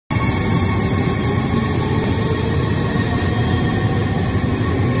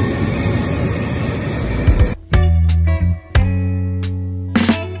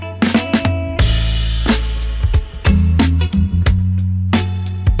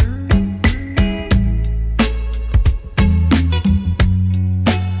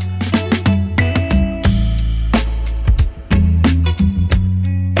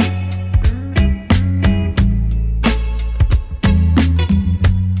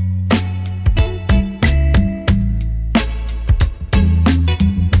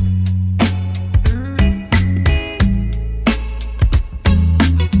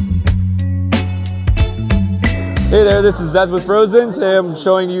Hey there, this is Zed with Phrozen. Today I'm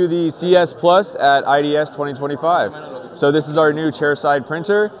showing you the CS Plus at IDS 2025. So this is our new chairside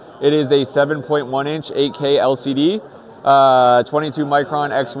printer. It is a 7.1 inch 8K LCD, 22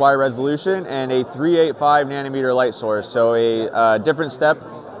 micron XY resolution, and a 385 nanometer light source. So a different step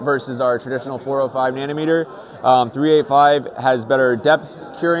versus our traditional 405 nanometer. 385 has better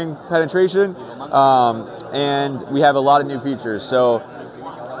depth curing penetration, and we have a lot of new features. So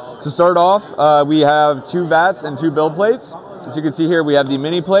to start off, we have 2 vats and 2 build plates. As you can see here, we have the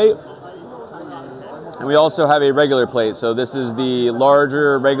mini plate, and we also have a regular plate. So this is the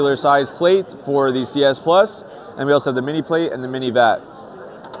larger regular size plate for the CS Plus, and we also have the mini plate and the mini vat.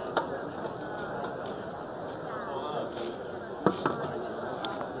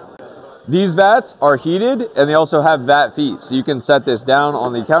 These vats are heated, and they also have vat feet, so you can set this down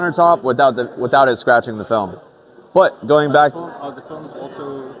on the countertop without it scratching the film. But going back, are the films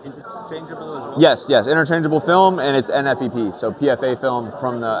also interchangeable as well? Yes, interchangeable film, and it's NFEP, so PFA film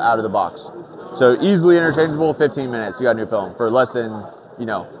from out of the box. So easily interchangeable, 15 minutes, you got a new film for less than,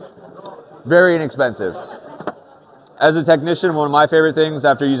 very inexpensive. As a technician, one of my favorite things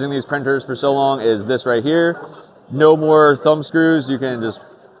after using these printers for so long is this right here. No more thumb screws. You can just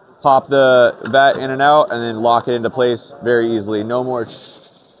pop the vat in and out and then lock it into place very easily. No more.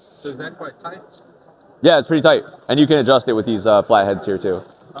 So is that quite tight? Yeah, it's pretty tight, and you can adjust it with these flat heads here too.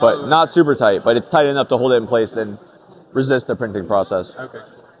 But not super tight, but it's tight enough to hold it in place and resist the printing process. Okay.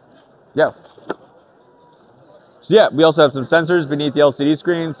 Yeah. So yeah, we also have some sensors beneath the LCD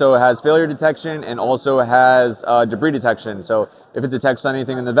screen, so it has failure detection and also has debris detection. So if it detects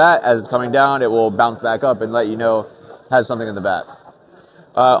anything in the vat as it's coming down, it will bounce back up and let you know it has something in the vat.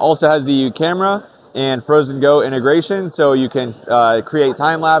 Also has the camera and Phrozen Go integration, so you can create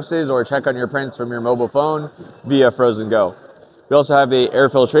time lapses or check on your prints from your mobile phone via Phrozen Go. We also have a air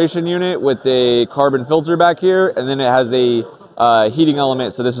filtration unit with a carbon filter back here, and then it has a heating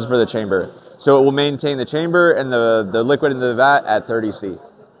element, so this is for the chamber. So it will maintain the chamber and the liquid in the vat at 30 C,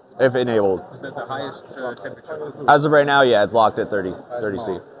 if enabled. Is that the highest temperature? As of right now, yeah, it's locked at 30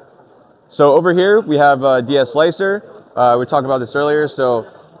 C. So over here, we have a DS Slicer. We talked about this earlier, so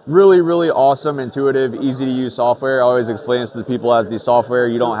really awesome, intuitive, easy to use software. I always explain this to people as the software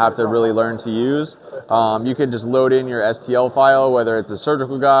you don't have to really learn to use. You can just load in your STL file, whether it's a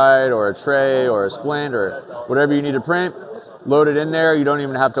surgical guide or a tray or a splint or whatever you need to print. Load it in there. You don't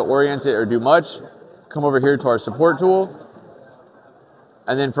even have to orient it or do much. Come over here to our support tool,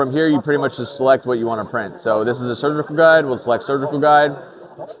 and then from here you pretty much just select what you want to print. So this is a surgical guide. We'll select surgical guide.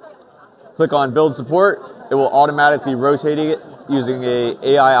 Click on build support. It will automatically rotate it using a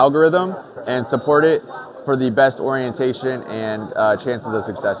AI algorithm and support it for the best orientation and chances of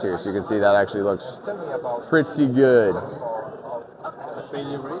success here. So you can see that actually looks pretty good.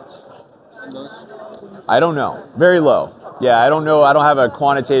 Failure rate on those? I don't know. Very low. Yeah, I don't know. I don't have a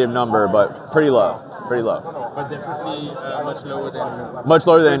quantitative number, but pretty low. Pretty low. But definitely much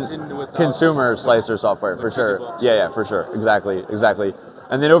lower than consumer slicer software, for sure. Yeah, for sure. Exactly.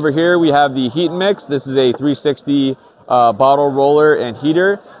 And then over here we have the heat mix. This is a 360 bottle roller and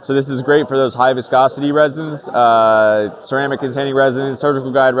heater. So this is great for those high viscosity resins, ceramic containing resins,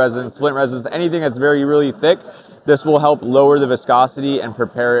 surgical guide resins, splint resins, anything that's really thick. This will help lower the viscosity and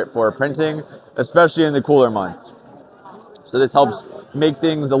prepare it for printing, especially in the cooler months. So this helps make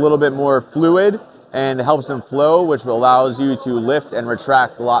things a little bit more fluid and helps them flow, which allows you to lift and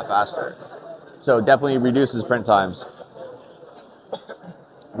retract a lot faster. So definitely reduces print times.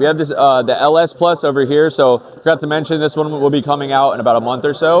 We have this the LS Plus over here, so forgot to mention this one will be coming out in about a month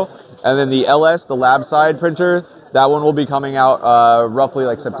or so. And then the LS, the lab side printer, that one will be coming out roughly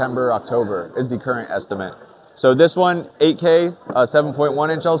like September, October is the current estimate. So this one, 8K,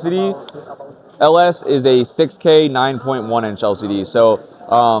 7.1 inch LCD. LS is a 6K, 9.1 inch LCD. So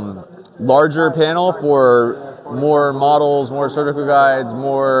larger panel for more models, more surgical guides,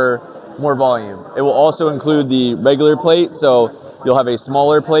 more volume. It will also include the regular plate, so you'll have a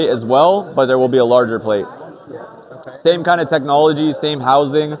smaller plate as well, but there will be a larger plate. Okay. Same kind of technology, same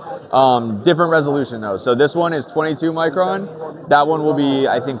housing, different resolution though. So this one is 22 micron. That one will be,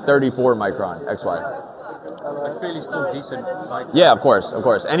 I think, 34 micron XY. But fairly still decent. Yeah, of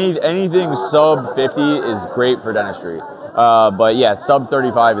course. Anything sub 50 is great for dentistry. But yeah, sub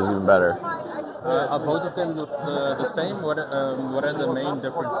 35 is even better. Are both of them the same? What are the main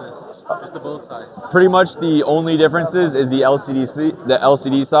differences? Just the build size? Pretty much the only differences is the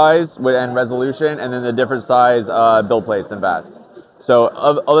LCD size and resolution, and then the different size build plates and vats. So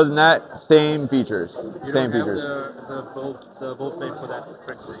other than that, same features. You don't have the build plate for that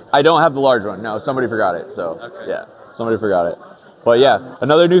printer? I don't have the large one. No, somebody forgot it. So okay. yeah, somebody forgot it. But yeah,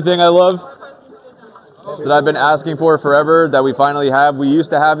 another new thing I love. that I've been asking for forever that we finally have. We used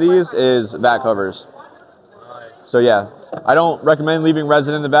to have these is vat covers. So yeah, I don't recommend leaving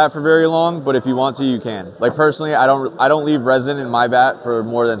resin in the vat for very long, but if you want to, you can. Like personally, I don't leave resin in my vat for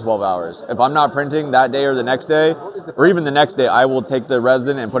more than 12 hours. If I'm not printing that day or the next day, or even the next day, I will take the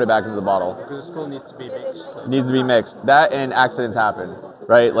resin and put it back into the bottle. Because it still needs to be mixed. Needs to be mixed. That and accidents happen,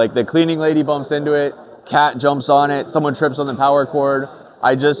 right? Like the cleaning lady bumps into it, cat jumps on it, someone trips on the power cord.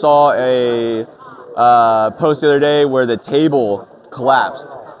 I just saw a post the other day where the table collapsed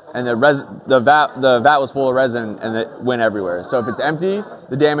and the vat was full of resin and it went everywhere. So if it's empty,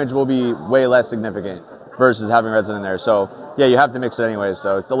 the damage will be way less significant versus having resin in there. So yeah, you have to mix it anyway.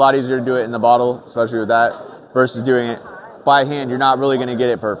 So it's a lot easier to do it in the bottle, especially with that, versus doing it by hand. You're not really going to get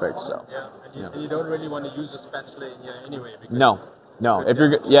it perfect. So yeah, and you don't really want to use a spatula in here anyway. No. If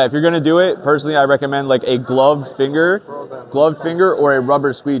you're gonna do it, personally, I recommend like a gloved finger, or a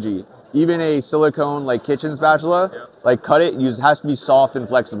rubber squeegee. Even a silicone like kitchen spatula, like cut it. Has to be soft and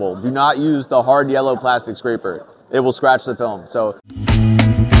flexible. Do not use the hard yellow plastic scraper. It will scratch the film. So.